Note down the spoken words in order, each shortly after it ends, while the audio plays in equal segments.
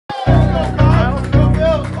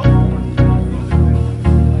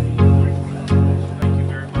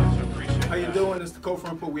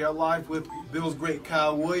Report. We are live with Bills great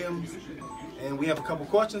Kyle Williams, and we have a couple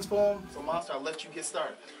questions for him. So, Monster, I'll let you get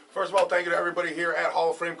started. First of all, thank you to everybody here at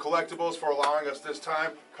Hall of Fame Collectibles for allowing us this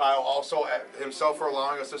time. Kyle also himself for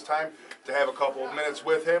allowing us this time to have a couple of minutes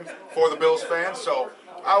with him for the Bills fans. So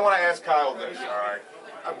I want to ask Kyle this, all right?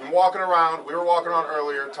 I've been walking around, we were walking around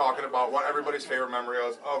earlier talking about what everybody's favorite memory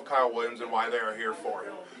is of Kyle Williams and why they are here for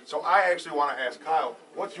him. So I actually want to ask Kyle,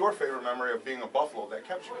 what's your favorite memory of being a Buffalo that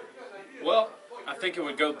kept you here? Well, I think it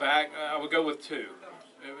would go back, I would go with two.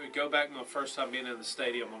 It would go back to the first time being in the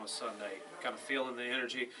stadium on a Sunday, kind of feeling the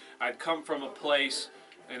energy. I'd come from a place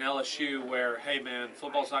in LSU where, hey man,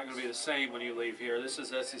 football's not going to be the same when you leave here. This is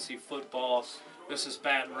SEC football. This is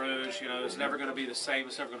Baton Rouge. You know, it's never going to be the same.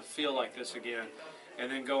 It's never going to feel like this again. And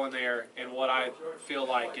then going there and what I feel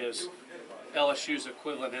like is LSU's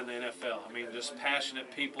equivalent in the NFL. I mean, just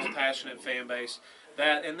passionate people, passionate fan base.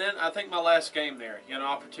 That, and then I think my last game there, you know,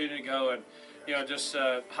 opportunity to go and, you know, just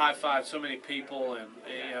high-five so many people, and,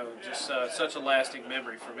 you know, just such a lasting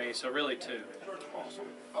memory for me. So really two. Awesome.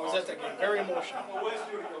 I was at that game. Very emotional.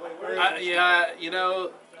 Yeah, you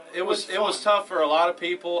know, it was tough for a lot of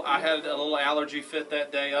people. I had a little allergy fit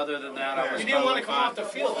that day. Other than that, I was. You didn't want to come off the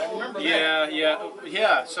field. I remember that.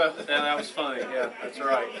 Yeah. So that was funny. Yeah, that's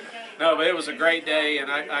right. No, but it was a great day,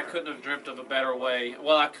 and I couldn't have dreamt of a better way.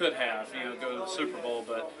 Well, I could have, you know, go to the Super Bowl,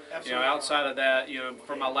 but you know, outside of that, you know,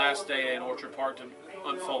 for my last day in Orchard Park to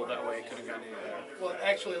unfold that way, it couldn't have gone any better. Well,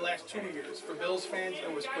 actually, the last 2 years for Bills fans,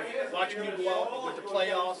 it was great. Watching you go out with the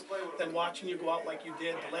playoffs, then watching you go out like you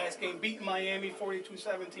did. The last game, beating Miami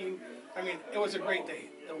 42-17. I mean, it was a great day.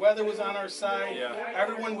 The weather was on our side. Yeah.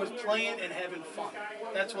 Everyone was playing and having fun.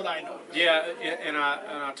 That's what I noticed. Yeah, and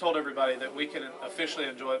I told everybody that we can officially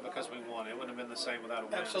enjoy it because we won. It wouldn't have been the same without a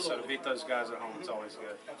win. Absolutely. So to beat those guys at home, it's always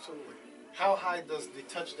good. Absolutely. How high does the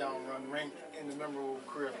touchdown run rank in the memorable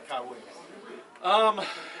career of Kyle Williams?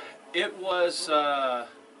 It was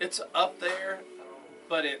it's up there,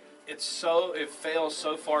 but it fails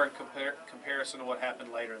so far in comparison to what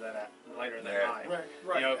happened later that night.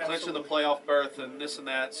 Right. You know, clinching absolutely. the playoff berth and this and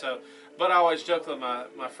that. So, but I always joke with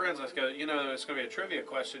my friends. I go, you know, it's going to be a trivia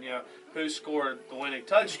question. You know, who scored the winning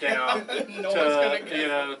touchdown to end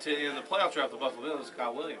the playoff draft? The Buffalo Bills,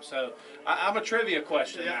 Kyle Williams. So I'm a trivia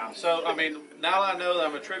question now. So I mean, now that I know that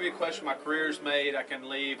I'm a trivia question, my career's made. I can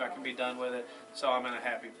leave. I can be done with it. So I'm in a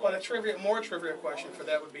happy place. Well, more trivia question for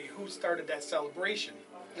that would be, who started that celebration?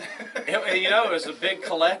 You know, it was a big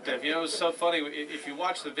collective. You know, it was so funny. If you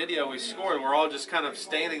watch the video we scored, we're all just kind of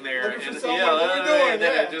standing there, and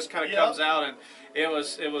then it just kind of comes out, and it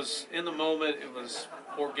was in the moment. It was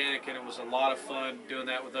organic, and it was a lot of fun doing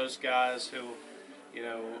that with those guys who, you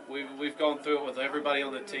know, we've gone through it with everybody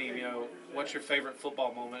on the team. You know, what's your favorite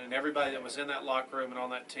football moment? And everybody that was in that locker room and on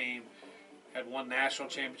that team had won national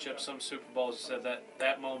championships, some Super Bowls, said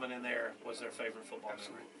that moment in there was their favorite football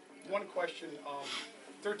memory. One question.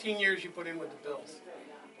 13 years you put in with the Bills.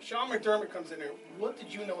 Sean McDermott comes in there. What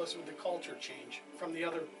did you notice with the culture change from the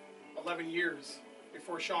other 11 years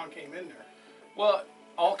before Sean came in there? Well,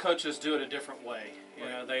 all coaches do it a different way. You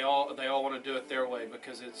know, they all want to do it their way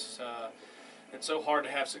because it's so hard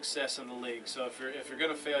to have success in the league. So if you're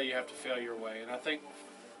going to fail, you have to fail your way. And I think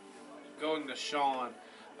going to Sean,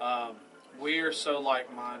 we are so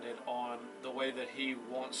like-minded on the way that he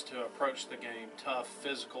wants to approach the game: tough,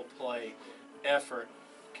 physical play, effort.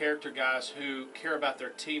 Character guys who care about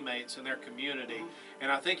their teammates and their community, and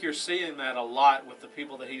I think you're seeing that a lot with the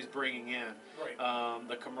people that he's bringing in. Right.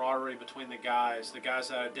 The camaraderie between the guys that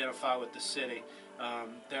identify with the city,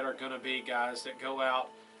 that are going to be guys that go out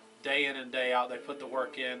day in and day out. They put the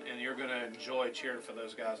work in, and you're going to enjoy cheering for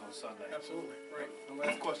those guys on Sunday. Absolutely. Right. And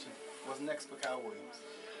last question: what's next for Kyle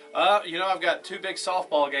Williams? You know, I've got 2 big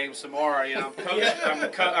softball games tomorrow. You know,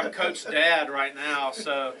 I'm Coach Dad right now,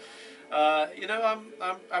 so. You know,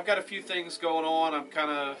 I've got a few things going on.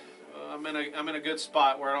 I'm in a good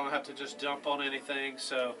spot where I don't have to just jump on anything.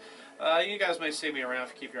 So, you guys may see me around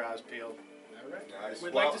if you keep your eyes peeled. All right. Nice.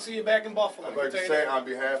 We'd like to see you back in Buffalo. I'd like to say on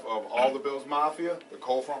behalf of all the Bills Mafia, the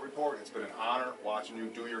Cold Front Report, it's been an honor watching you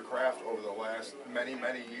do your craft over the last many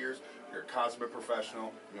years. You're a consummate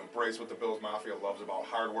professional. You embrace what the Bills Mafia loves about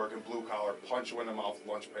hard work and blue collar, punch you in the mouth,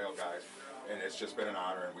 lunch pail guys. And it's just been an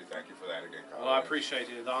honor, and we thank you for that again, Kyle. Well, I appreciate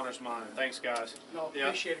it. The honor's mine. Thanks, guys. No,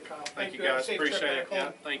 appreciate it, Kyle. Thank you, guys. Appreciate it.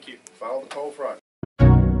 Yeah, thank you. Follow the Cold Front.